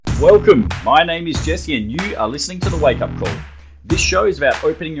Welcome, my name is Jesse and you are listening to The Wake Up Call. This show is about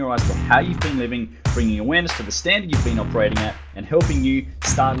opening your eyes to how you've been living, bringing awareness to the standard you've been operating at, and helping you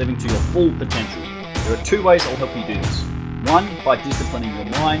start living to your full potential. There are two ways I'll help you do this. One, by disciplining your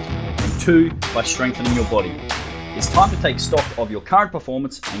mind, and two, by strengthening your body. It's time to take stock of your current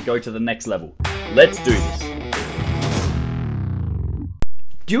performance and go to the next level. Let's do this.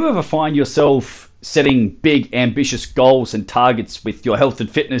 Do you ever find yourself setting big, ambitious goals and targets with your health and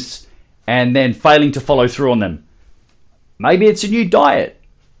fitness and then failing to follow through on them? Maybe it's a new diet.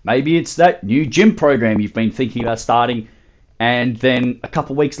 Maybe it's that new gym program you've been thinking about starting, and then a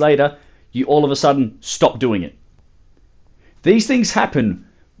couple of weeks later, you all of a sudden stop doing it. These things happen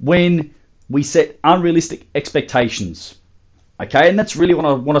when we set unrealistic expectations. Okay, and that's really what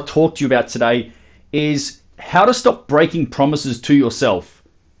I want to talk to you about today, is how to stop breaking promises to yourself.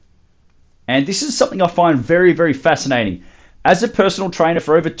 And this is something I find very, very fascinating. As a personal trainer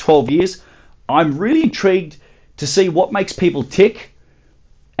for over 12 years, I'm really intrigued to see what makes people tick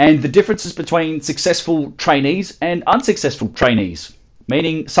and the differences between successful trainees and unsuccessful trainees.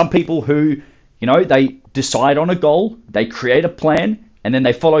 Meaning some people who, they decide on a goal, they create a plan, and then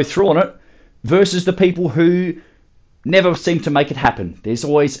they follow through on it, versus the people who never seem to make it happen. There's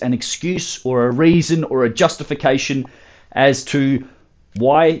always an excuse or a reason or a justification as to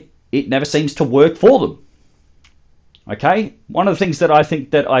why it never seems to work for them. Okay? One of the things that I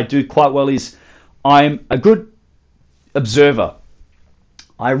think that I do quite well is I'm a good observer.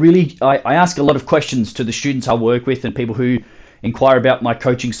 I ask a lot of questions to the students I work with and people who inquire about my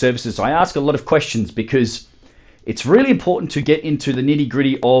coaching services. I ask a lot of questions because it's really important to get into the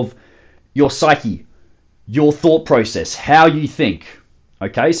nitty-gritty of your psyche, your thought process, how you think.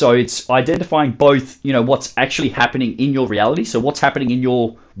 Okay, so it's identifying both, what's actually happening in your reality, so what's happening in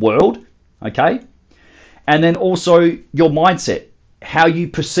your world, okay? And then also your mindset, how you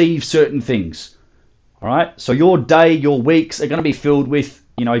perceive certain things, all right? So your day, your weeks are going to be filled with,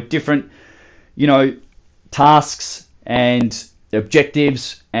 different, tasks and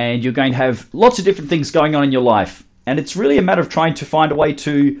objectives, and you're going to have lots of different things going on in your life. And it's really a matter of trying to find a way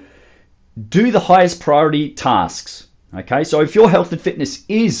to do the highest priority tasks. Okay, so if your health and fitness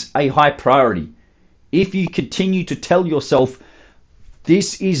is a high priority, if you continue to tell yourself,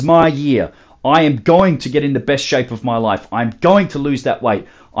 this is my year, I am going to get in the best shape of my life, I'm going to lose that weight,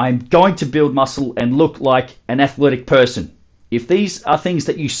 I'm going to build muscle and look like an athletic person. If these are things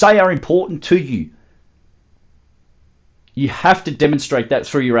that you say are important to you, you have to demonstrate that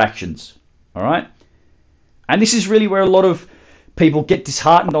through your actions. All right? And this is really where a lot of people get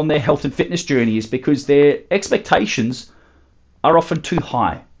disheartened on their health and fitness journey, is because their expectations are often too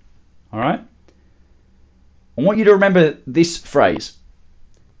high. All right? I want you to remember this phrase.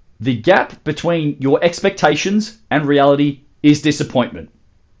 The gap between your expectations and reality is disappointment.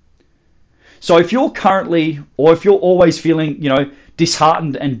 So if you're currently, or if you're always feeling,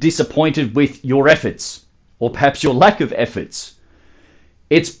 disheartened and disappointed with your efforts, or perhaps your lack of efforts,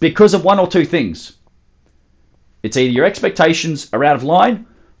 it's because of one or two things. It's either your expectations are out of line,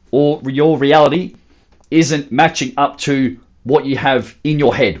 or your reality isn't matching up to what you have in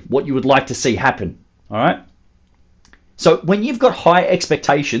your head, what you would like to see happen. All right? So when you've got high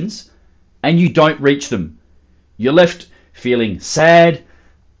expectations and you don't reach them, you're left feeling sad,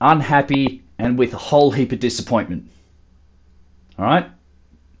 unhappy, and with a whole heap of disappointment. All right?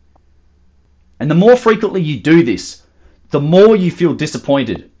 And the more frequently you do this, the more you feel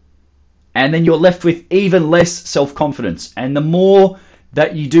disappointed. And then you're left with even less self-confidence. And the more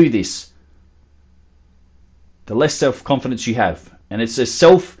that you do this, the less self-confidence you have. And it's a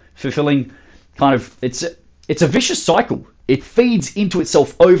self-fulfilling kind of, it's a vicious cycle. It feeds into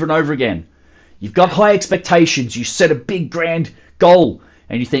itself over and over again. You've got high expectations. You set a big, grand goal.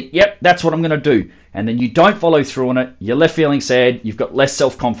 And you think, yep, that's what I'm going to do. And then you don't follow through on it. You're left feeling sad. You've got less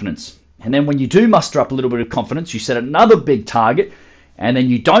self-confidence. And then when you do muster up a little bit of confidence, you set another big target. And then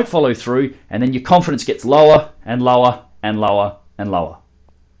you don't follow through, and then your confidence gets lower and lower and lower and lower.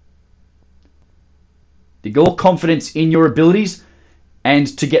 Your confidence in your abilities and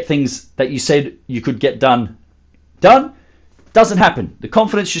to get things that you said you could get done doesn't happen. The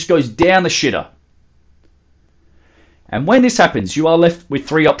confidence just goes down the shitter. And when this happens, you are left with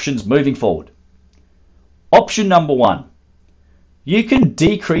three options moving forward. Option number one, you can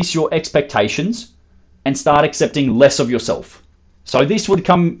decrease your expectations and start accepting less of yourself. So this would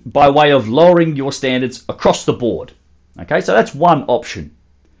come by way of lowering your standards across the board. Okay, so that's one option.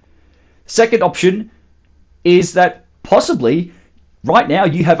 Second option is that possibly right now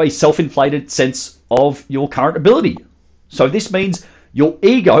you have a self-inflated sense of your current ability. So this means your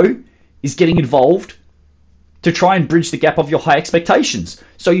ego is getting involved to try and bridge the gap of your high expectations.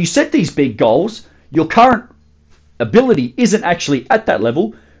 So you set these big goals, your current ability isn't actually at that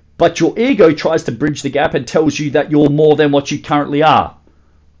level, but your ego tries to bridge the gap and tells you that you're more than what you currently are,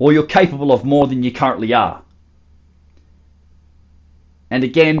 or you're capable of more than you currently are. And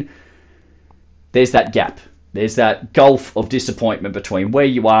again, there's that gap. There's that gulf of disappointment between where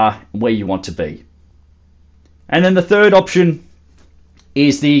you are and where you want to be. And then the third option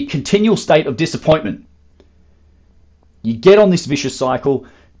is the continual state of disappointment. You get on this vicious cycle,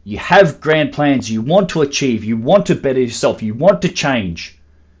 you have grand plans, you want to achieve, you want to better yourself, you want to change,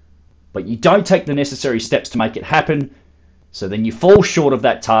 but you don't take the necessary steps to make it happen. So then you fall short of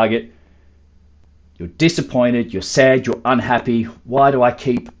that target. You're disappointed, you're sad, you're unhappy. Why do I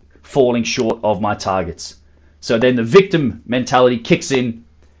keep falling short of my targets? So then the victim mentality kicks in,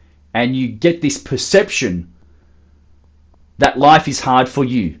 and you get this perception that life is hard for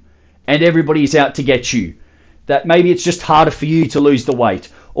you and everybody is out to get you. That maybe it's just harder for you to lose the weight,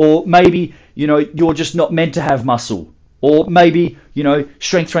 or maybe, you're just not meant to have muscle, or maybe,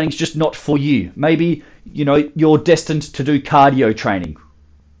 strength training is just not for you. Maybe, you're destined to do cardio training,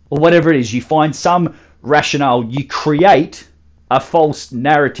 or whatever it is. You find some rationale, you create a false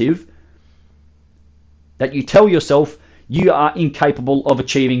narrative that you tell yourself you are incapable of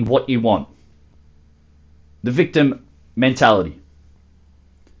achieving what you want. The victim mentality.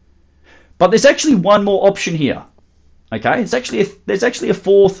 But there's actually one more option here. Okay? There's actually a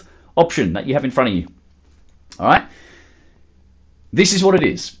fourth option that you have in front of you. All right? This is what it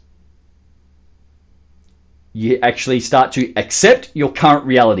is. You actually start to accept your current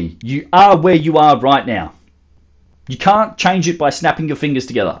reality. You are where you are right now. You can't change it by snapping your fingers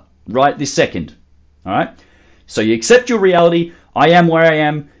together right this second. All right? So you accept your reality. I am where I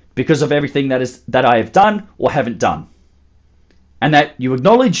am because of everything that I have done or haven't done. And that you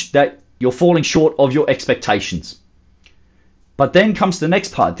acknowledge that you're falling short of your expectations. But then comes the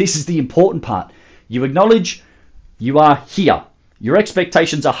next part. This is the important part. You acknowledge you are here. Your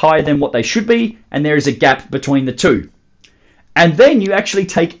expectations are higher than what they should be, and there is a gap between the two. And then you actually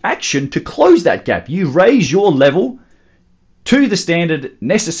take action to close that gap. You raise your level to the standard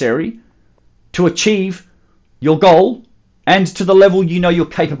necessary to achieve your goal and to the level you know you're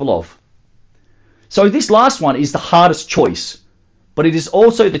capable of. So this last one is the hardest choice, but it is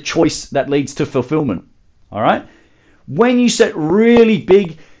also the choice that leads to fulfillment. All right? When you set really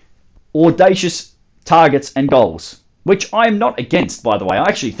big, audacious targets and goals, which I'm not against, by the way, I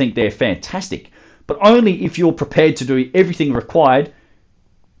actually think they're fantastic, but only if you're prepared to do everything required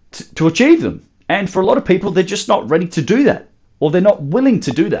to achieve them. And for a lot of people, they're just not ready to do that, or they're not willing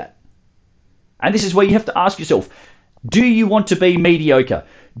to do that. And this is where you have to ask yourself, do you want to be mediocre?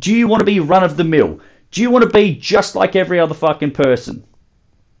 Do you want to be run-of-the-mill? Do you want to be just like every other fucking person?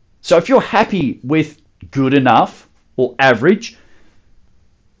 So if you're happy with good enough or average,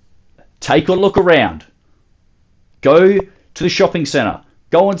 take a look around. Go to the shopping center.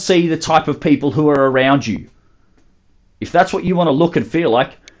 Go and see the type of people who are around you. If that's what you want to look and feel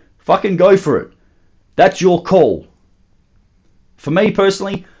like, fucking go for it. That's your call. For me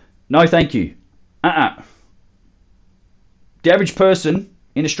personally, no thank you. The average person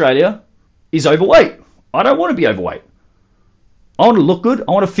in Australia is overweight. I don't want to be overweight. I want to look good,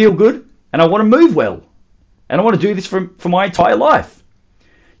 I want to feel good, and I want to move well. And I want to do this for my entire life.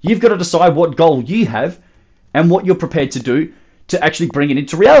 You've got to decide what goal you have and what you're prepared to do to actually bring it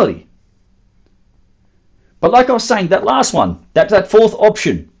into reality. But like I was saying, that last one, that fourth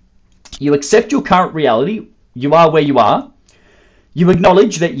option, you accept your current reality, you are where you are, you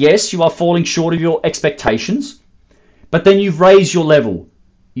acknowledge that yes, you are falling short of your expectations, but then you've raised your level.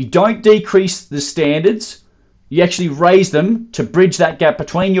 You don't decrease the standards, you actually raise them to bridge that gap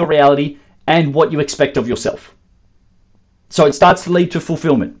between your reality and what you expect of yourself. So it starts to lead to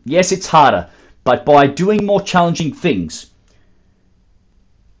fulfillment. Yes, it's harder, but by doing more challenging things,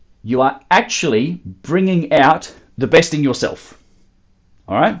 you are actually bringing out the best in yourself.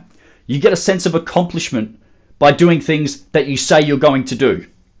 All right? You get a sense of accomplishment by doing things that you say you're going to do.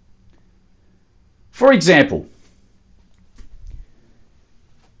 For example,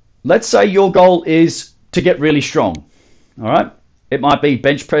 let's say your goal is to get really strong. All right? It might be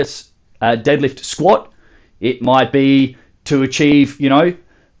bench press, deadlift, squat. It might be to achieve,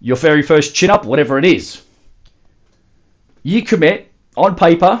 your very first chin-up, whatever it is. You commit on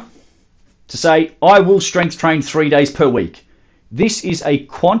paper to say, I will strength train 3 days per week. This is a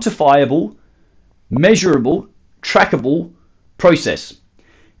quantifiable, measurable, trackable process.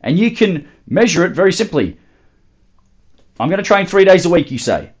 And you can measure it very simply. I'm going to train 3 days a week, you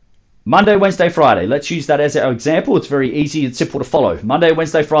say. Monday, Wednesday, Friday. Let's use that as our example. It's very easy and simple to follow. Monday,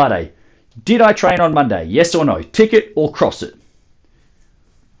 Wednesday, Friday. Did I train on Monday? Yes or no? Tick it or cross it.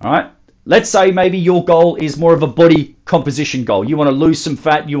 All right. Let's say maybe your goal is more of a body composition goal. You want to lose some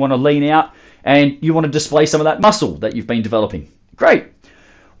fat, you want to lean out, and you want to display some of that muscle that you've been developing. Great.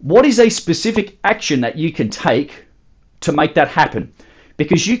 What is a specific action that you can take to make that happen?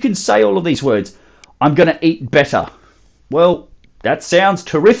 Because you can say all of these words, I'm going to eat better. Well, that sounds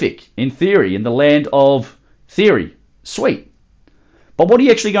terrific in theory, in the land of theory. Sweet. But what are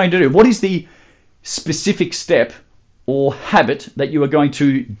you actually going to do? What is the specific step or habit that you are going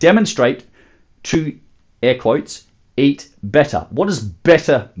to demonstrate to, air quotes, eat better? What does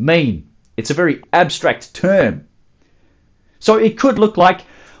better mean? It's a very abstract term. So it could look like,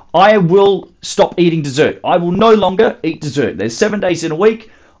 I will stop eating dessert. I will no longer eat dessert. There's 7 days in a week.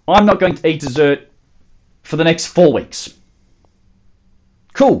 I'm not going to eat dessert for the next 4 weeks.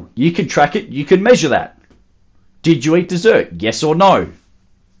 Cool. You can track it. You can measure that. Did you eat dessert? Yes or no?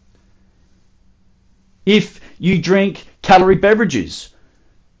 If you drink calorie beverages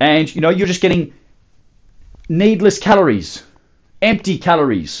and you're just getting needless calories, empty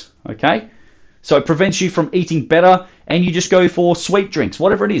calories, okay? So it prevents you from eating better and you just go for sweet drinks,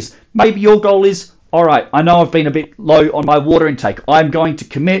 whatever it is. Maybe your goal is, all right, I know I've been a bit low on my water intake. I'm going to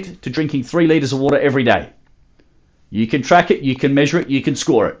commit to drinking 3 liters of water every day. You can track it, you can measure it, you can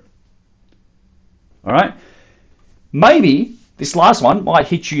score it. All right? Maybe this last one might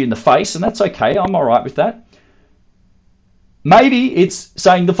hit you in the face, and that's okay. I'm all right with that. Maybe it's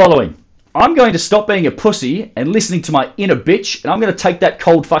saying the following. I'm going to stop being a pussy and listening to my inner bitch, and I'm going to take that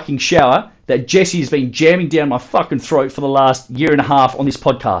cold fucking shower that Jesse has been jamming down my fucking throat for the last year and a half on this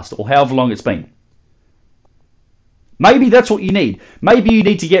podcast, or however long it's been. Maybe that's what you need. Maybe you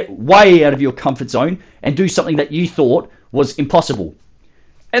need to get way out of your comfort zone and do something that you thought was impossible.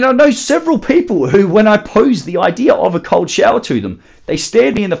 And I know several people who, when I posed the idea of a cold shower to them, they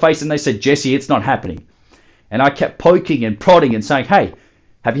stared me in the face and they said, Jesse, it's not happening. And I kept poking and prodding and saying, hey,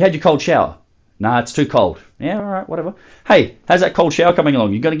 have you had your cold shower? Nah, it's too cold. Yeah, all right, whatever. Hey, how's that cold shower coming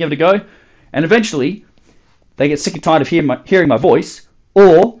along? You going to give it a go? And eventually, they get sick and tired of hearing my voice,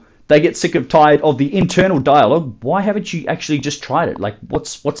 or they get sick and tired of the internal dialogue. Why haven't you actually just tried it? Like,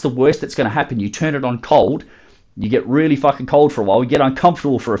 what's the worst that's going to happen? You turn it on cold, you get really fucking cold for a while, you get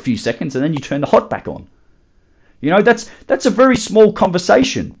uncomfortable for a few seconds, and then you turn the hot back on. That's a very small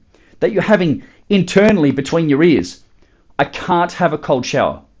conversation that you're having internally between your ears. I can't have a cold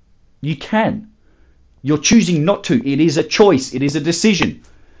shower. You can. You're choosing not to. It is a choice. It is a decision.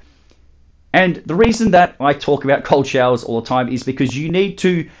 And the reason that I talk about cold showers all the time is because you need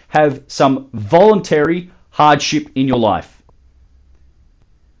to have some voluntary hardship in your life.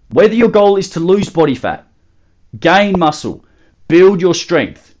 Whether your goal is to lose body fat, gain muscle, build your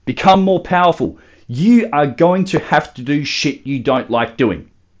strength, become more powerful, you are going to have to do shit you don't like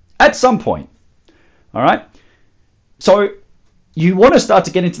doing at some point. All right? So you want to start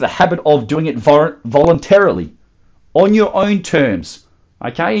to get into the habit of doing it voluntarily on your own terms.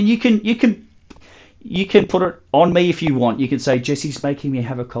 Okay, and you can put it on me if you want. You can say, Jesse's making me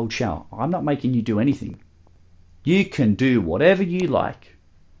have a cold shower. I'm not making you do anything. You can do whatever you like.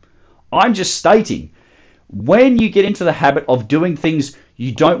 I'm just stating, when you get into the habit of doing things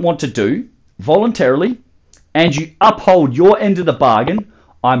you don't want to do voluntarily, and you uphold your end of the bargain,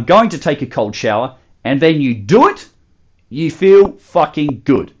 I'm going to take a cold shower, and then you do it, you feel fucking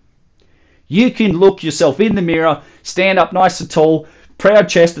good. You can look yourself in the mirror, stand up nice and tall, proud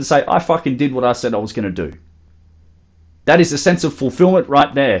chest, and say, I fucking did what I said I was going to do. That is a sense of fulfillment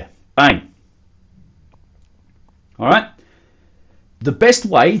right there. Bang. All right? The best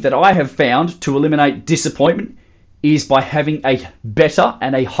way that I have found to eliminate disappointment is by having a better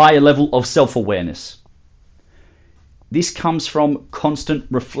and a higher level of self-awareness. This comes from constant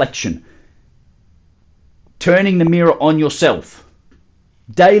reflection. Turning the mirror on yourself.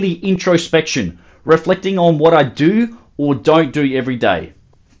 Daily introspection. Reflecting on what I do or don't do every day.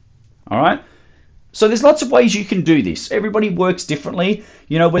 All right? So there's lots of ways you can do this. Everybody works differently.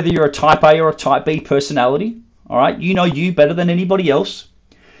 Whether you're a type A or a type B personality. All right? You know you better than anybody else.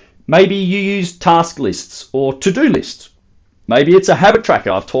 Maybe you use task lists or to-do lists. Maybe it's a habit tracker.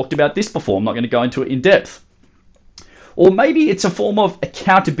 I've talked about this before. I'm not going to go into it in depth. Or maybe it's a form of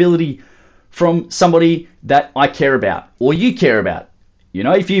accountability from somebody that I care about or you care about.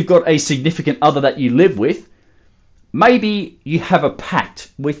 If you've got a significant other that you live with, maybe you have a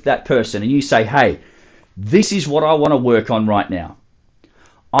pact with that person and you say, hey, this is what I want to work on right now.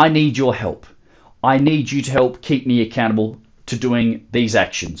 I need your help. I need you to help keep me accountable to doing these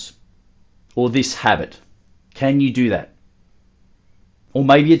actions or this habit. Can you do that? Or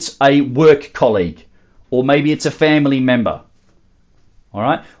maybe it's a work colleague, or maybe it's a family member. all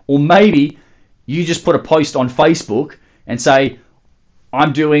right? Or maybe you just put a post on Facebook and say,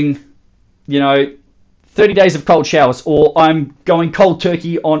 I'm doing, 30 days of cold showers, or I'm going cold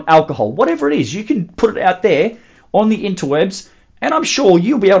turkey on alcohol. Whatever it is, you can put it out there on the interwebs, and I'm sure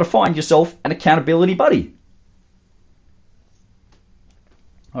you'll be able to find yourself an accountability buddy.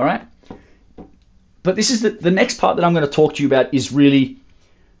 All right? But this is the next part that I'm going to talk to you about is really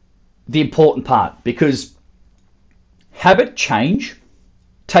the important part, because habit change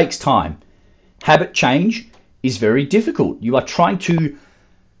takes time. Habit change is very difficult. You are trying to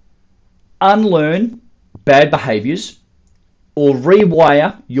unlearn bad behaviors or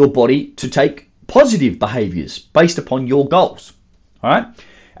rewire your body to take positive behaviors based upon your goals. All right?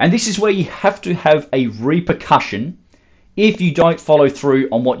 And this is where you have to have a repercussion if you don't follow through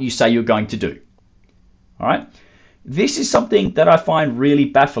on what you say you're going to do. All right? This is something that I find really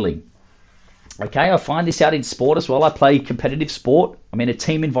baffling. Okay, I find this out in sport as well. I play competitive sport. I'm in a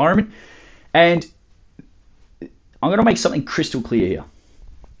team environment. And I'm going to make something crystal clear here.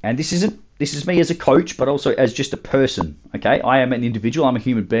 And this is me as a coach, but also as just a person. Okay, I am an individual. I'm a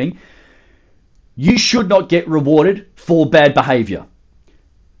human being. You should not get rewarded for bad behavior.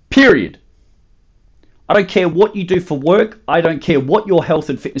 Period. I don't care what you do for work. I don't care what your health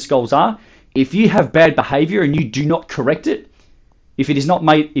and fitness goals are. If you have bad behavior and you do not correct it, if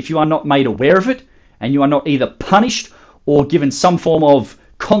you are not made aware of it, and you are not either punished or given some form of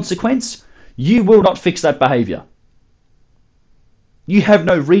consequence, you will not fix that behavior. You have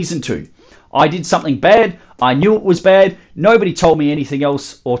no reason to. I did something bad. I knew it was bad. Nobody told me anything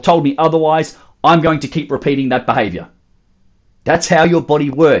else or told me otherwise. I'm going to keep repeating that behavior. That's how your body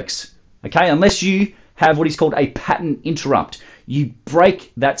works. Okay? Unless you have what is called a pattern interrupt. You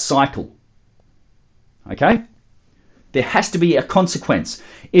break that cycle. Okay? There has to be a consequence.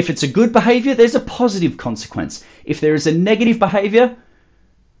 If it's a good behavior, there's a positive consequence. If there is a negative behavior,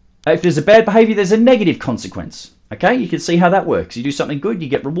 if there's a bad behavior, there's a negative consequence. Okay? You can see how that works. You do something good, you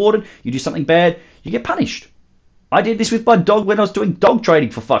get rewarded. You do something bad, you get punished. I did this with my dog when I was doing dog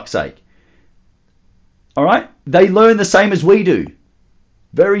training, for fuck's sake. All right? They learn the same as we do.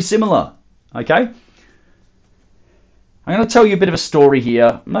 Very similar. Okay? I'm going to tell you a bit of a story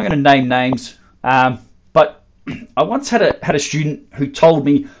here. I'm not going to name names, but I once had a student who told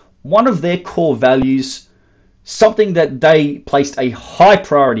me one of their core values, something that they placed a high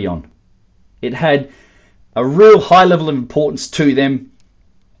priority on. It had a real high level of importance to them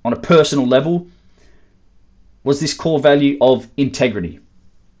on a personal level, was this core value of integrity.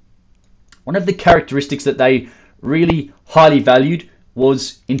 One of the characteristics that they really highly valued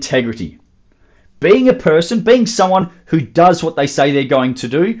was integrity. Being a person, being someone who does what they say they're going to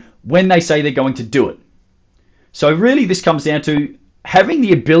do when they say they're going to do it. So really this comes down to having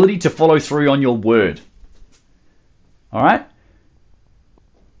the ability to follow through on your word. All right?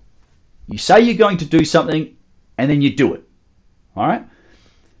 You say you're going to do something and then you do it. All right?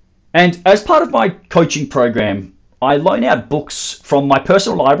 And as part of my coaching program, I loan out books from my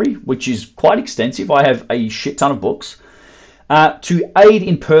personal library, which is quite extensive. I have a shit ton of books to aid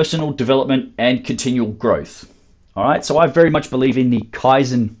in personal development and continual growth. All right? So I very much believe in the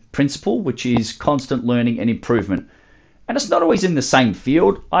Kaizen principle, which is constant learning and improvement. And it's not always in the same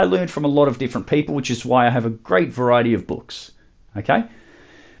field. I learn from a lot of different people, which is why I have a great variety of books. Okay?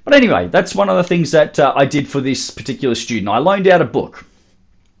 But anyway, that's one of the things that I did for this particular student. I loaned out a book.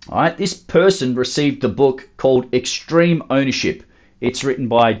 All right? This person received the book called Extreme Ownership. It's written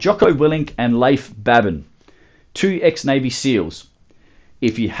by Jocko Willink and Leif Babin, two ex-Navy SEALs.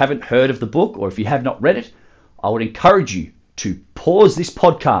 If you haven't heard of the book or if you have not read it, I would encourage you to pause this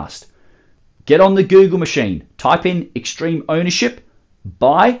podcast, get on the Google machine, type in Extreme Ownership,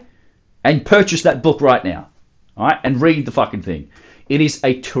 buy, and purchase that book right now. All right, and read the fucking thing. It is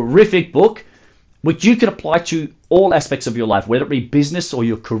a terrific book which you can apply to all aspects of your life, whether it be business or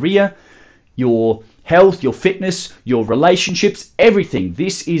your career, your health, your fitness, your relationships, everything.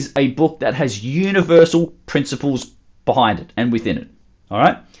 This is a book that has universal principles behind it and within it. All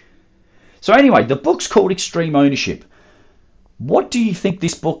right? So anyway, the book's called Extreme Ownership. What do you think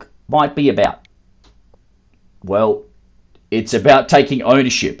this book might be about? Well, it's about taking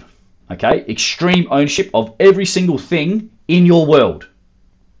ownership, okay? Extreme ownership of every single thing in your world,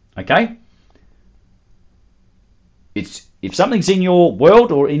 okay? If something's in your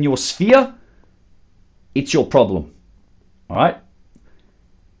world or in your sphere, it's your problem, all right?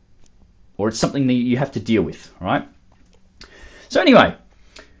 Or it's something that you have to deal with, all right? So anyway,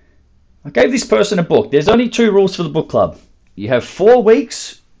 I gave this person a book. There's only 2 rules for the book club. You have 4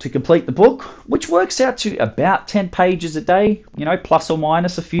 weeks to complete the book, which works out to about 10 pages a day, plus or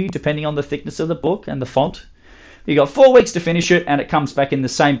minus a few, depending on the thickness of the book and the font. You got 4 weeks to finish it, and it comes back in the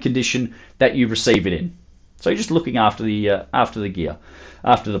same condition that you receive it in. So you're just looking after the gear,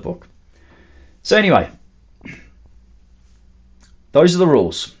 after the book. So anyway, those are the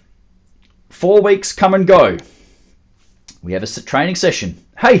rules. 4 weeks come and go. We have a training session.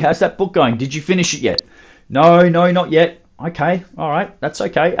 Hey, how's that book going? Did you finish it yet? No, not yet. Okay, all right, that's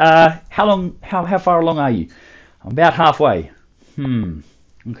okay. How far along are you? I'm about halfway.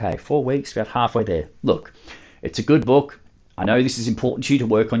 Okay, 4 weeks, about halfway there. Look, it's a good book. I know this is important to you to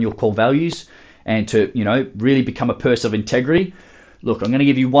work on your core values and to, really become a person of integrity. Look, I'm going to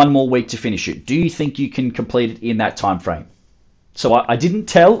give you 1 more week to finish it. Do you think you can complete it in that time frame? So I didn't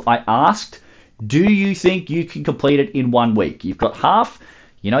tell, I asked, do you think you can complete it in 1 week? You've got half,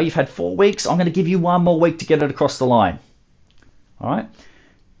 you've had 4 weeks. I'm going to give you 1 more week to get it across the line. All right?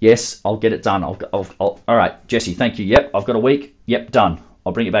 Yes, I'll get it done. All right, Jesse, thank you. Yep, I've got a week. Yep, done.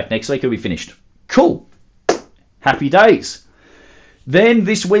 I'll bring it back next week. It'll be finished. Cool. Happy days. Then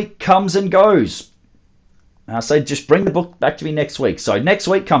this week comes and goes. I say, just bring the book back to me next week. So next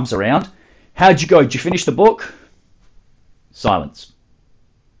week comes around. How'd you go? Did you finish the book? Silence.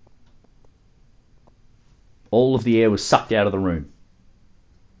 All of the air was sucked out of the room.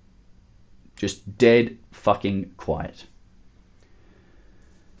 Just dead fucking quiet.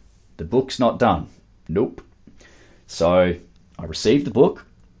 The book's not done. Nope. So I received the book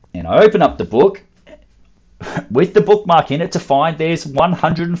and I open up the book with the bookmark in it to find there's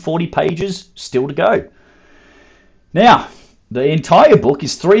 140 pages still to go. Now, the entire book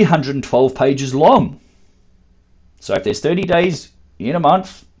is 312 pages long. So if there's 30 days in a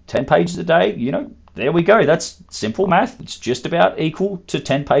month, 10 pages a day, there we go. That's simple math. It's just about equal to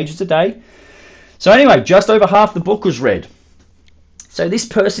 10 pages a day. So anyway, just over half the book was read. So this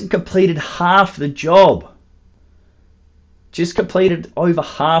person completed half the job. Just completed over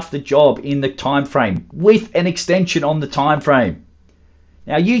half the job in the time frame with an extension on the time frame.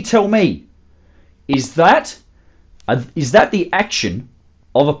 Now you tell me, is that the action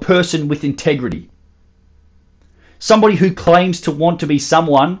of a person with integrity? Somebody who claims to want to be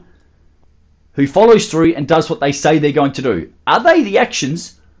someone who follows through and does what they say they're going to do. Are they the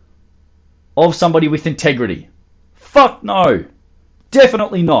actions of somebody with integrity? Fuck no.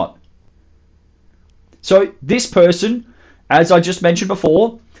 Definitely not. So this person, as I just mentioned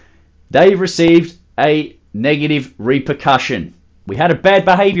before, they received a negative repercussion. We had a bad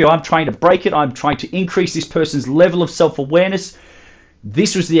behavior. I'm trying to break it. I'm trying to increase this person's level of self-awareness.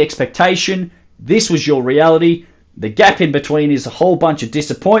 This was the expectation. This was your reality. The gap in between is a whole bunch of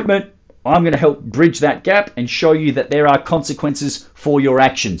disappointment. I'm going to help bridge that gap and show you that there are consequences for your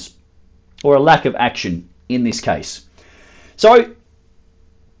actions, or a lack of action in this case. So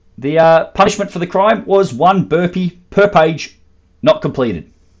the punishment for the crime was 1 burpee per page not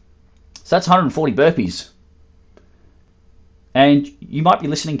completed. So that's 140 burpees. And you might be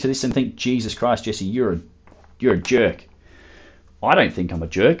listening to this and think, Jesus Christ, Jesse, you're a jerk. I don't think I'm a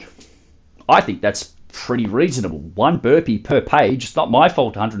jerk. I think that's pretty reasonable. 1 burpee per page. It's not my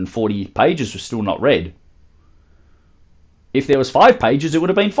fault 140 pages were still not read. If there was 5 pages, it would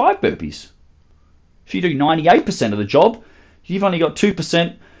have been 5 burpees. If you do 98% of the job, you've only got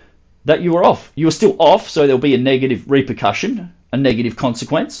 2% that you were off. You were still off, so there'll be a negative repercussion, a negative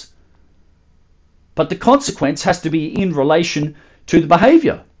consequence. But the consequence has to be in relation to the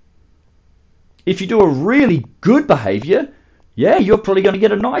behavior. If you do a really good behavior, yeah, you're probably going to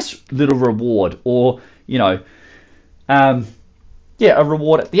get a nice little reward, or, a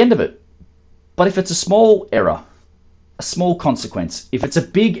reward at the end of it. But if it's a small error, a small consequence. If it's a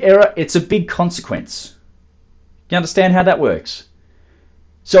big error, it's a big consequence. You understand how that works?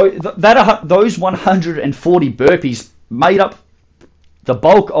 So those 140 burpees made up the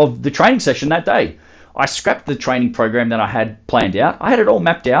bulk of the training session that day. I scrapped the training program that I had planned out. I had it all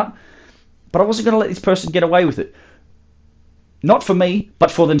mapped out, but I wasn't going to let this person get away with it. Not for me,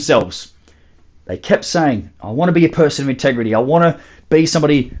 but for themselves. They kept saying, I want to be a person of integrity. I want to be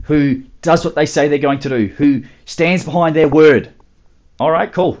somebody who does what they say they're going to do, who stands behind their word. All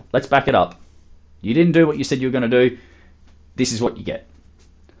right, cool. Let's back it up. You didn't do what you said you were going to do. This is what you get.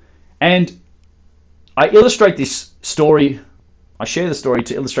 And I illustrate this story. I share the story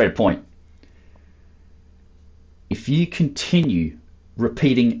to illustrate a point. If you continue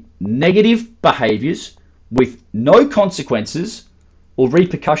repeating negative behaviors with no consequences or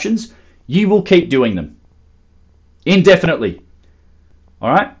repercussions, you will keep doing them indefinitely. All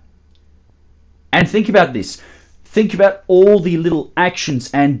right? And think about this. Think about all the little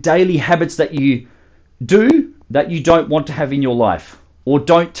actions and daily habits that you do that you don't want to have in your life or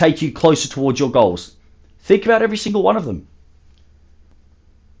don't take you closer towards your goals. Think about every single one of them.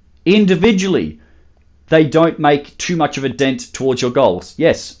 Individually, they don't make too much of a dent towards your goals.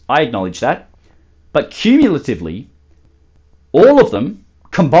 Yes, I acknowledge that. But cumulatively, all of them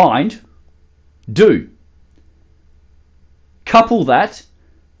combined do. Couple that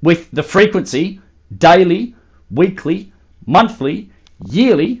with the frequency, daily, weekly, monthly,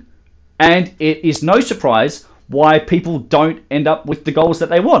 yearly, and it is no surprise why people don't end up with the goals that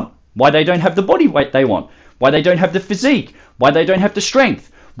they want, why they don't have the body weight they want, why they don't have the physique, why they don't have the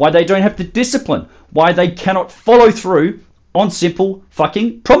strength, why they don't have the discipline, why they cannot follow through on simple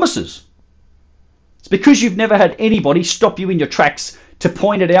fucking promises. It's because you've never had anybody stop you in your tracks to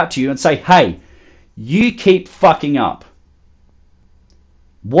point it out to you and say, hey, you keep fucking up.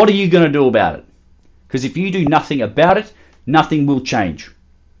 What are you going to do about it? Because if you do nothing about it, nothing will change.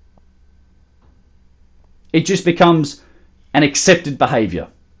 It just becomes an accepted behavior.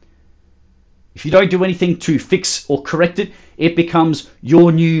 If you don't do anything to fix or correct it, it becomes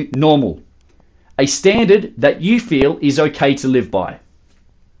your new normal. A standard that you feel is okay to live by.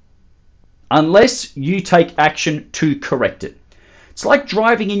 Unless you take action to correct it. It's like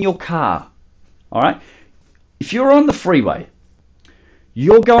driving in your car. All right? If you're on the freeway,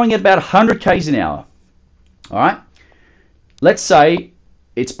 you're going at about 100 k's an hour. All right? Let's say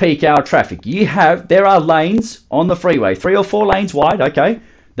it's peak hour traffic. There are lanes on the freeway, 3 or 4 lanes wide, okay?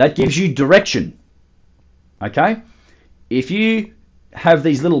 That gives you direction. Okay? If you have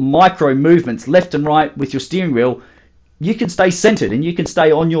these little micro movements left and right with your steering wheel, you can stay centered and you can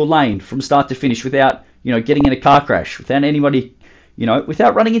stay on your lane from start to finish without, getting in a car crash, without anybody,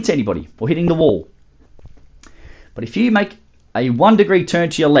 without running into anybody or hitting the wall. But if you make a 1 degree turn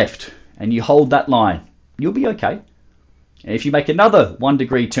to your left and you hold that line, you'll be okay. And if you make another 1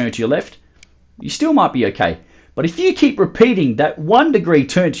 degree turn to your left, you still might be okay. But if you keep repeating that 1 degree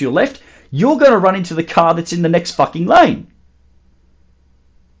turn to your left, you're going to run into the car that's in the next fucking lane.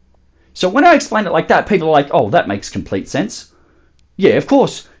 So when I explain it like that, people are like, oh, that makes complete sense. Yeah, of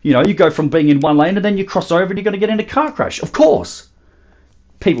course. You go from being in one lane and then you cross over and you're going to get in a car crash. Of course.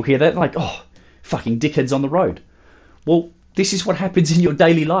 People hear that like, oh, fucking dickheads on the road. Well, this is what happens in your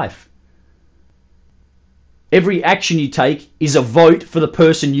daily life. Every action you take is a vote for the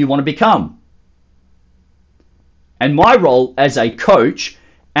person you want to become. And my role as a coach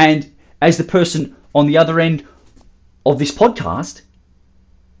and as the person on the other end of this podcast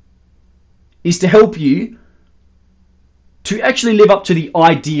is to help you to actually live up to the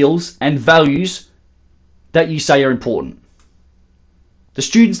ideals and values that you say are important. The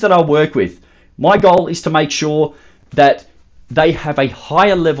students that I work with, my goal is to make sure that they have a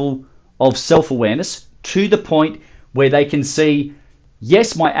higher level of self-awareness to the point where they can see,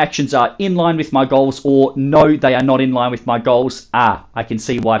 yes, my actions are in line with my goals, or no, they are not in line with my goals. I can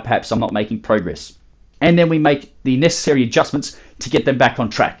see why perhaps I'm not making progress. And then we make the necessary adjustments to get them back on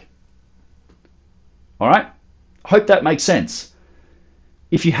track. All right? Hope that makes sense.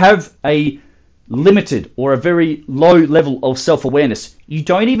 If you have a limited or a very low level of self-awareness, you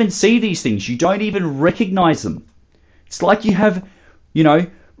don't even see these things. You don't even recognize them. It's like you have,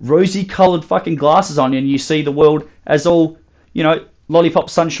 rosy colored fucking glasses on and you see the world as all, lollipop,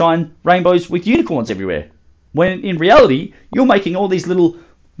 sunshine, rainbows with unicorns everywhere. When in reality, you're making all these little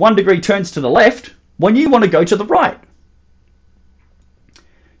 1 degree turns to the left when you want to go to the right.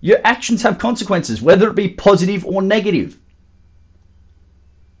 Your actions have consequences, whether it be positive or negative.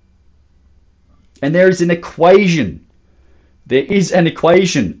 And there is an equation. There is an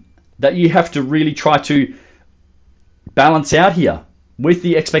equation that you have to really try to balance out here with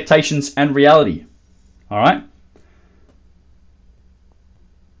the expectations and reality. All right?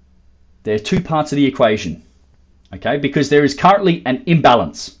 There are 2 parts of the equation. Okay? Because there is currently an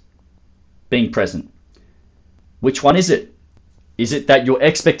imbalance being present. Which one is it? Is it that your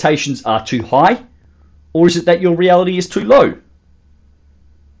expectations are too high, or is it that your reality is too low?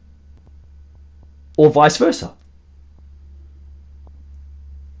 Or vice versa?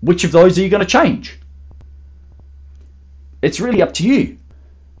 Which of those are you going to change? It's really up to you.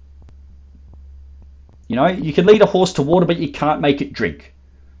 You can lead a horse to water, but you can't make it drink.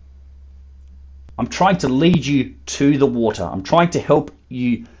 I'm trying to lead you to the water. I'm trying to help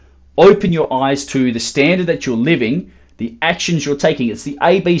you open your eyes to the standard that you're living, the actions you're taking. It's the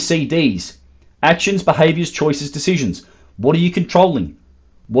ABCDs. Actions, behaviors, choices, decisions. What are you controlling?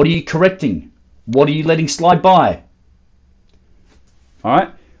 What are you correcting? What are you letting slide by? All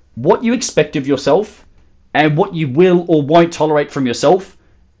right? What you expect of yourself and what you will or won't tolerate from yourself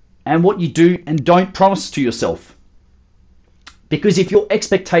and what you do and don't promise to yourself. Because if your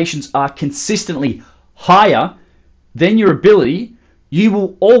expectations are consistently higher than your ability, you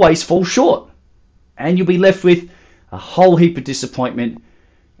will always fall short and you'll be left with a whole heap of disappointment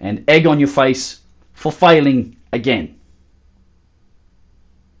and egg on your face for failing again.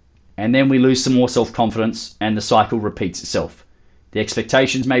 And then we lose some more self-confidence and the cycle repeats itself. The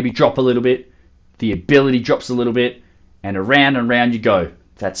expectations maybe drop a little bit, the ability drops a little bit, and round you go.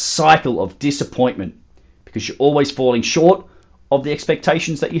 That cycle of disappointment because you're always falling short of the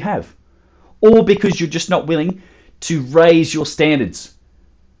expectations that you have, or because you're just not willing to raise your standards.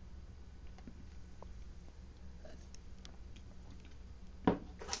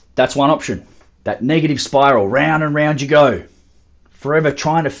 That's one option. That negative spiral, round and round you go, forever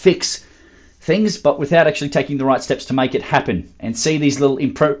trying to fix things but without actually taking the right steps to make it happen and see these little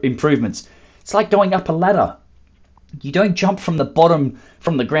improvements. It's like going up a ladder. You don't jump from the bottom,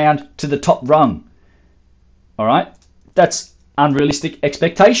 from the ground to the top rung. All right? That's unrealistic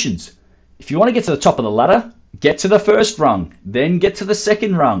expectations. If you want to get to the top of the ladder, get to the first rung, then get to the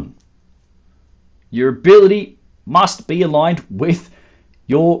second rung. Your ability must be aligned with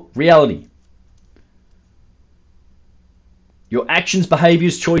your reality. Your actions,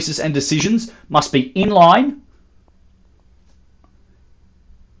 behaviors, choices, and decisions must be in line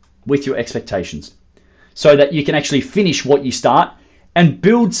with your expectations so that you can actually finish what you start and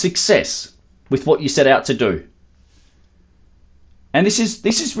build success with what you set out to do. And this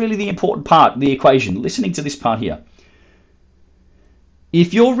is really the important part of the equation, listening to this part here.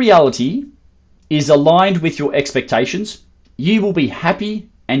 If your reality is aligned with your expectations, you will be happy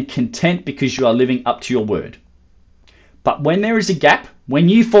and content because you are living up to your word. But when there is a gap, when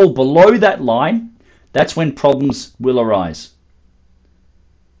you fall below that line, that's when problems will arise.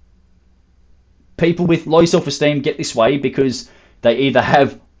 People with low self-esteem get this way because they either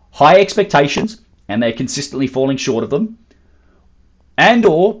have high expectations and they're consistently falling short of them, and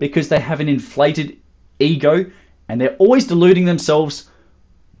or because they have an inflated ego and they're always deluding themselves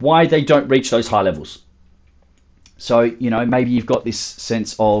why they don't reach those high levels. So, maybe you've got this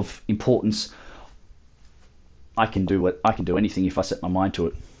sense of importance. I can do anything if I set my mind to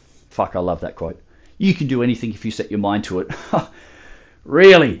it. Fuck, I love that quote. You can do anything if you set your mind to it.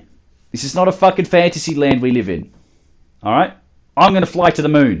 Really? This is not a fucking fantasy land we live in. Alright? I'm going to fly to the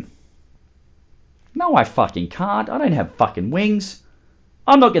moon. No, I fucking can't. I don't have fucking wings.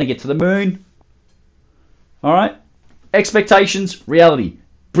 I'm not going to get to the moon. Alright? Expectations, reality.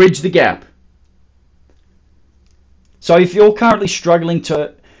 Bridge the gap. So if you're currently struggling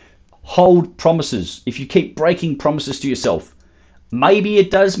to hold promises, if you keep breaking promises to yourself, maybe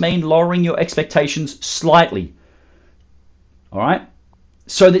it does mean lowering your expectations slightly. Alright?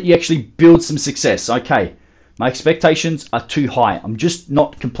 So that you actually build some success. Okay, my expectations are too high. I'm just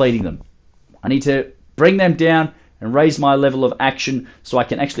not completing them. I need to bring them down and raise my level of action so I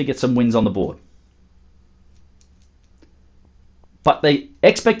can actually get some wins on the board. But the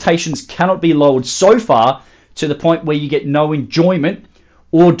expectations cannot be lowered so far to the point where you get no enjoyment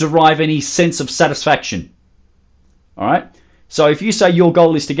or derive any sense of satisfaction. Alright? So if you say your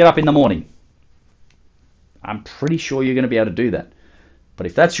goal is to get up in the morning, I'm pretty sure you're going to be able to do that. But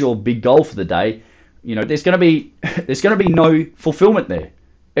if that's your big goal for the day, there's going to be no fulfillment there.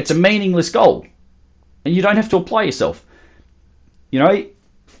 It's a meaningless goal. And you don't have to apply yourself. I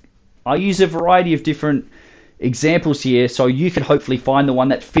use a variety of different examples here so you can hopefully find the one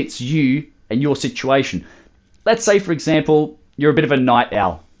that fits you and your situation. Let's say, for example, you're a bit of a night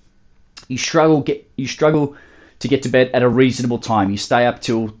owl. You struggle to get to bed at a reasonable time. You stay up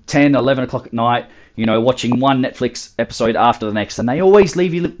till 10, 11 o'clock at night, watching one Netflix episode after the next, and they always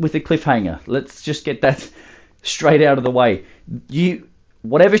leave you with a cliffhanger. Let's just get that straight out of the way.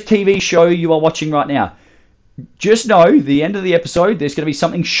 Whatever TV show you are watching right now, just know the end of the episode, there's going to be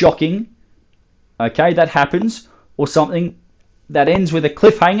something shocking, okay, that happens, or something that ends with a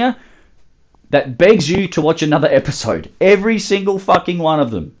cliffhanger that begs you to watch another episode. Every single fucking one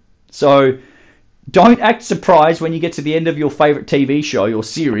of them. So don't act surprised when you get to the end of your favorite TV show or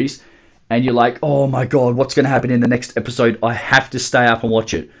series and you're like, oh my God, what's going to happen in the next episode? I have to stay up and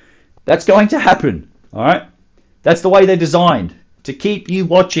watch it. That's going to happen, all right? That's the way they're designed, to keep you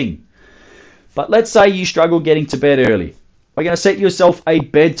watching. But let's say you struggle getting to bed early. We're going to set yourself a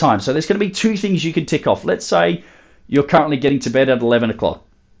bedtime. So there's going to be two things you can tick off. Let's say you're currently getting to bed at 11 o'clock.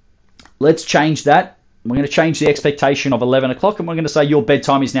 Let's change that. We're going to change the expectation of 11 o'clock and we're going to say your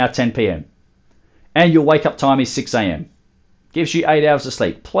bedtime is now 10 p.m. And your wake up time is 6 a.m. Gives you 8 hours of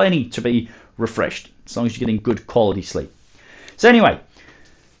sleep. Plenty to be refreshed as long as you're getting good quality sleep. So anyway,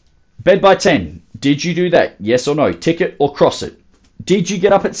 bed by 10. Did you do that? Yes or no? Tick it or cross it. Did you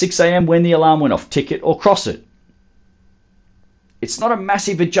get up at 6 a.m. when the alarm went off? Tick it or cross it. It's not a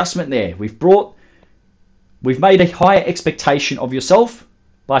massive adjustment there. We've made a higher expectation of yourself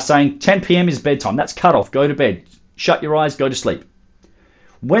by saying 10 p.m. is bedtime. That's cut off. Go to bed. Shut your eyes. Go to sleep.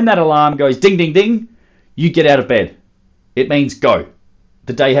 When that alarm goes ding, ding, ding, you get out of bed. It means go.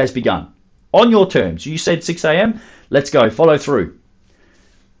 The day has begun. On your terms. You said 6 a.m. Let's go. Follow through.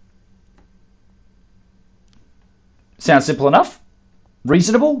 Sounds simple enough?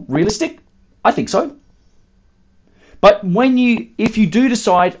 Reasonable? Realistic? I think so. But if you do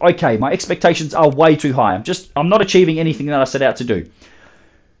decide, okay, my expectations are way too high. I'm not achieving anything that I set out to do.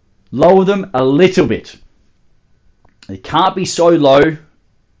 Lower them a little bit. It can't be so low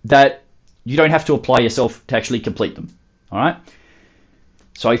that you don't have to apply yourself to actually complete them. All right?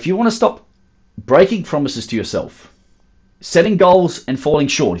 So if you want to stop breaking promises to yourself, setting goals and falling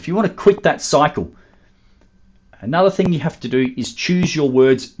short, if you want to quit that cycle, another thing you have to do is choose your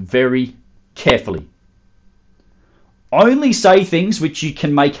words very carefully. Only say things which you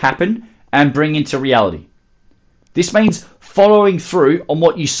can make happen and bring into reality. This means following through on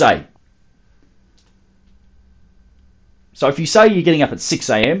what you say. So if you say you're getting up at 6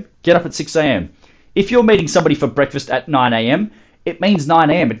 a.m., get up at 6 a.m. If you're meeting somebody for breakfast at 9 a.m., it means 9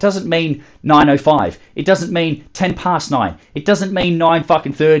 a.m. It doesn't mean 9:05. It doesn't mean 10 past 9. It doesn't mean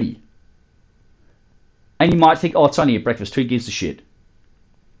 9:30. And you might think, oh, it's only a breakfast. Who gives a shit?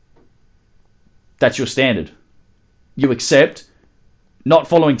 That's your standard. You accept not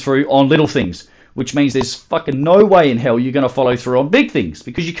following through on little things, which means there's fucking no way in hell you're going to follow through on big things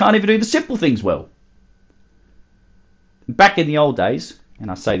because you can't even do the simple things well. Back in the old days, and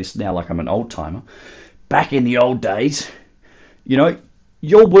I say this now like I'm an old timer, back in the old days,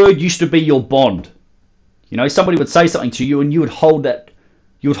 your word used to be your bond. Somebody would say something to you and you would hold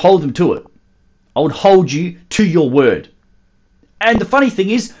them to it. I would hold you to your word. And the funny thing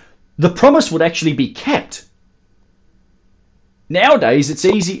is, the promise would actually be kept. Nowadays, it's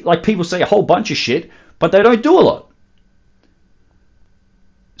easy, like people say a whole bunch of shit, but they don't do a lot.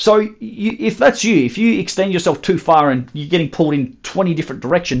 So if that's you, if you extend yourself too far and you're getting pulled in 20 different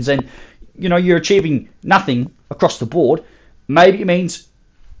directions and you're achieving nothing across the board, maybe it means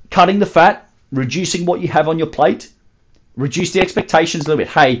cutting the fat, reducing what you have on your plate, reduce the expectations a little bit.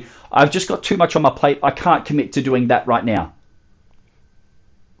 Hey, I've just got too much on my plate. I can't commit to doing that right now.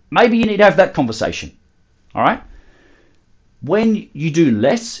 Maybe you need to have that conversation. All right? When you do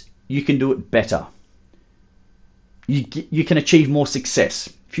less, you can do it better. You can achieve more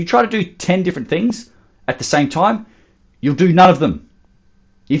success. If you try to do 10 different things at the same time, you'll do none of them.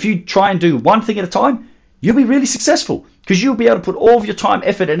 If you try and do one thing at a time, you'll be really successful because you'll be able to put all of your time,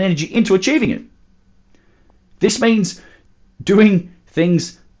 effort, and energy into achieving it. This means doing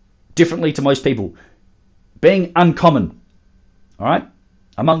things differently to most people, being uncommon, all right,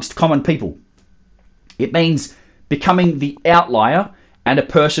 amongst common people. It means becoming the outlier and a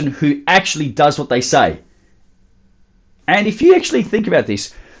person who actually does what they say. And if you actually think about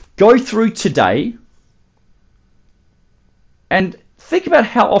this, go through today and think about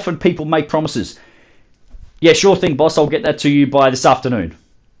how often people make promises. Yeah, sure thing, boss, I'll get that to you by this afternoon.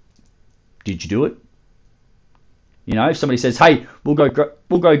 Did you do it? If somebody says, hey, we'll go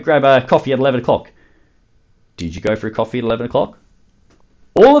grab a coffee at 11 o'clock. Did you go for a coffee at 11 o'clock?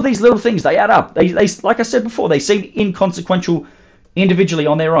 All of these little things, they add up. They like I said before, they seem inconsequential individually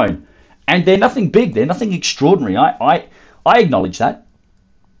on their own. And they're nothing big. They're nothing extraordinary. I acknowledge that.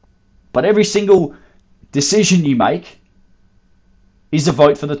 But every single decision you make is a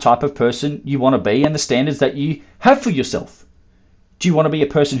vote for the type of person you want to be and the standards that you have for yourself. Do you want to be a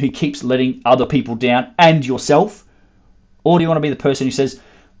person who keeps letting other people down and yourself? Or do you want to be the person who says,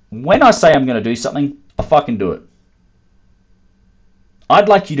 when I say I'm going to do something, I fucking do it? I'd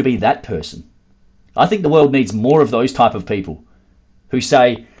like you to be that person. I think the world needs more of those type of people who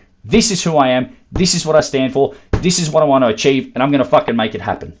say, this is who I am, this is what I stand for, this is what I want to achieve, and I'm going to fucking make it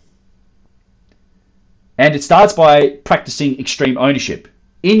happen. And it starts by practicing extreme ownership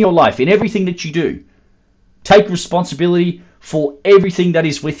in your life, in everything that you do. Take responsibility for everything that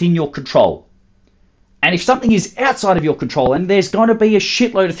is within your control. And if something is outside of your control, and there's going to be a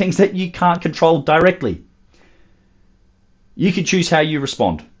shitload of things that you can't control directly, you can choose how you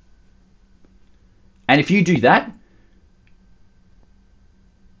respond. And if you do that,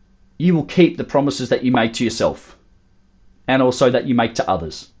 you will keep the promises that you make to yourself and also that you make to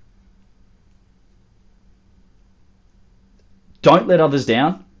others. Don't let others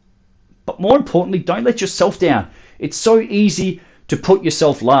down, but more importantly, don't let yourself down. It's so easy to put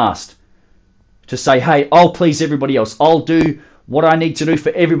yourself last, to say, hey, I'll please everybody else. I'll do what I need to do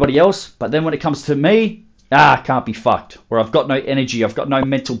for everybody else, but then when it comes to me, can't be fucked. Or I've got no energy, I've got no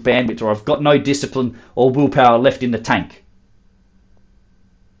mental bandwidth, or I've got no discipline or willpower left in the tank.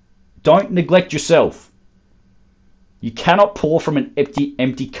 Don't neglect yourself. You cannot pour from an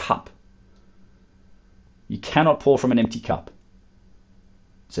empty cup. You cannot pour from an empty cup.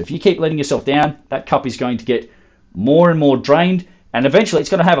 So if you keep letting yourself down, that cup is going to get more and more drained, and eventually it's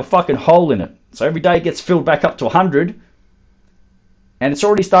going to have a fucking hole in it. So every day it gets filled back up to 100, and it's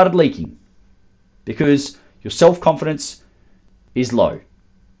already started leaking because your self-confidence is low.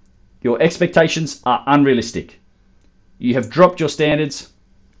 Your expectations are unrealistic. You have dropped your standards.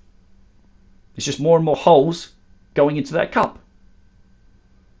 It's just more and more holes going into that cup.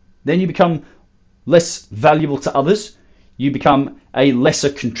 Then you become less valuable to others. You become a lesser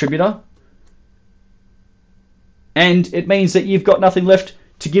contributor. And it means that you've got nothing left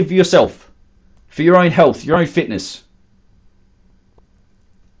to give yourself for your own health, your own fitness.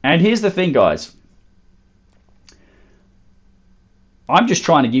 And here's the thing, guys. I'm just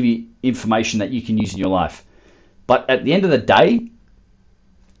trying to give you information that you can use in your life. But at the end of the day,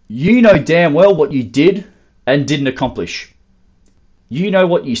 you know damn well what you did and didn't accomplish. You know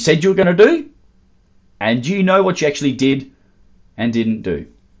what you said you were going to do, and you know what you actually did and didn't do.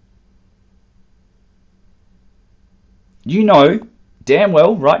 You know damn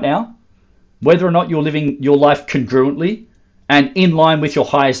well right now whether or not you're living your life congruently and in line with your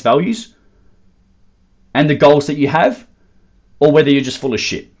highest values and the goals that you have, or whether you're just full of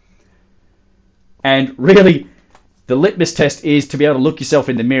shit. And really, the litmus test is to be able to look yourself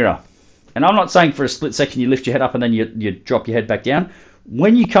in the mirror. And I'm not saying for a split second you lift your head up and then you drop your head back down.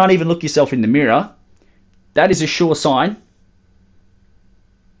 When you can't even look yourself in the mirror, that is a sure sign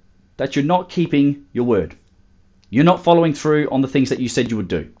that you're not keeping your word. You're not following through on the things that you said you would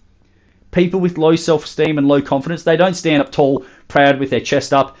do. People with low self-esteem and low confidence, they don't stand up tall, proud with their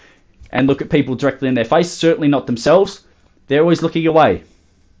chest up and look at people directly in their face, certainly not themselves. They're always looking away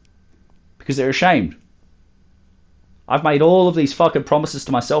because they're ashamed. I've made all of these fucking promises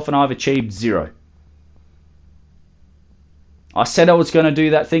to myself and I've achieved zero. I said I was going to do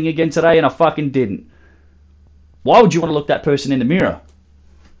that thing again today and I fucking didn't. Why would you want to look that person in the mirror?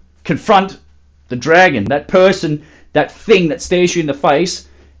 Confront the dragon, that person, that thing that stares you in the face.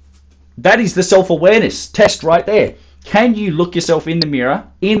 That is the self-awareness test right there. Can you look yourself in the mirror,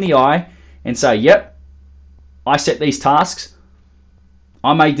 in the eye, and say, yep, I set these tasks,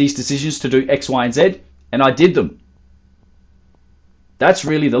 I made these decisions to do X, Y, and Z, and I did them. That's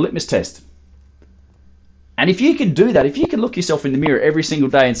really the litmus test. And if you can do that, if you can look yourself in the mirror every single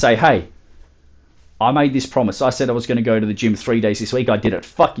day and say, hey, I made this promise. I said I was going to go to the gym 3 days this week. I did it.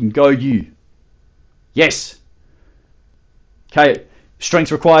 Fucking go you. Yes. Okay,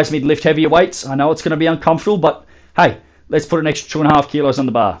 strength requires me to lift heavier weights. I know it's going to be uncomfortable, but hey, let's put an extra 2.5 kilos on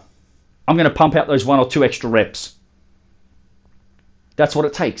the bar. I'm going to pump out those 1 or 2 extra reps. That's what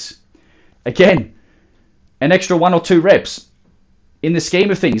it takes. Again, an extra 1 or 2 reps. In the scheme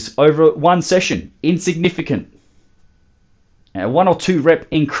of things, over one session, insignificant. And a 1 or 2 rep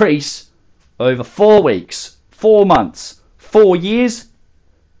increase over 4 weeks, 4 months, 4 years,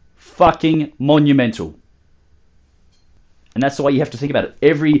 fucking monumental. And that's the way you have to think about it.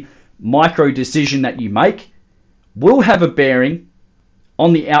 Every micro decision that you make will have a bearing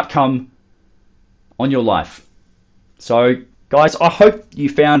on the outcome on your life. So, guys, I hope you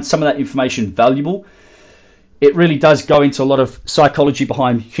found some of that information valuable. It really does go into a lot of psychology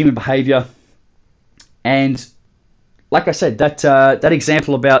behind human behavior. And like I said, that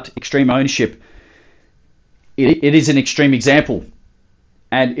example about extreme ownership, it is an extreme example.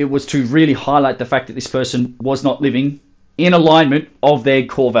 And it was to really highlight the fact that this person was not living in alignment of their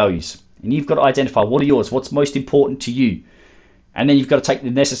core values. And you've got to identify what are yours, what's most important to you. And then you've got to take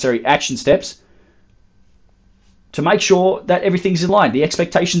the necessary action steps to make sure that everything's in line. The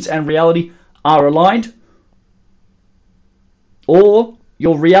expectations and reality are aligned, or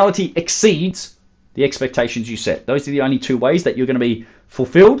your reality exceeds the expectations you set. Those are the only 2 ways that you're going to be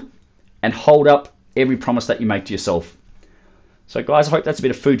fulfilled and hold up every promise that you make to yourself. So guys, I hope that's a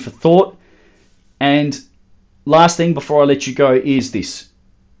bit of food for thought. And last thing before I let you go is this.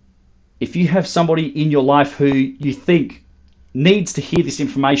 If you have somebody in your life who you think needs to hear this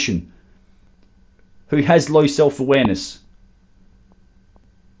information, who has low self-awareness,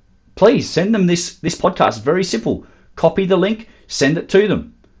 please send them this podcast. Very simple. Copy the link, send it to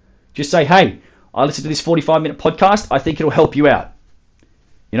them. Just say, hey, I listened to this 45-minute podcast. I think it'll help you out.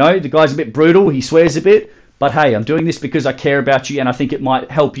 You know, the guy's a bit brutal. He swears a bit. But hey, I'm doing this because I care about you and I think it might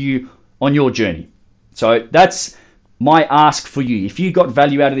help you on your journey. So that's my ask for you. If you got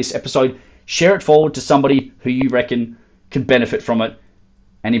value out of this episode, share it forward to somebody who you reckon can benefit from it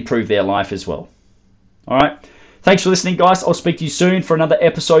and improve their life as well. All right. Thanks for listening, guys. I'll speak to you soon for another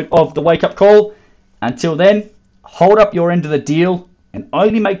episode of The Wake Up Call. Until then, hold up your end of the deal and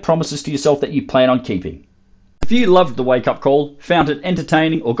only make promises to yourself that you plan on keeping. If you loved The Wake Up Call, found it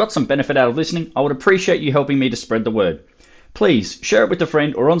entertaining, or got some benefit out of listening, I would appreciate you helping me to spread the word. Please share it with a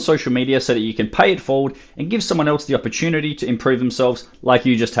friend or on social media so that you can pay it forward and give someone else the opportunity to improve themselves like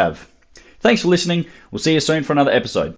you just have. Thanks for listening. We'll see you soon for another episode.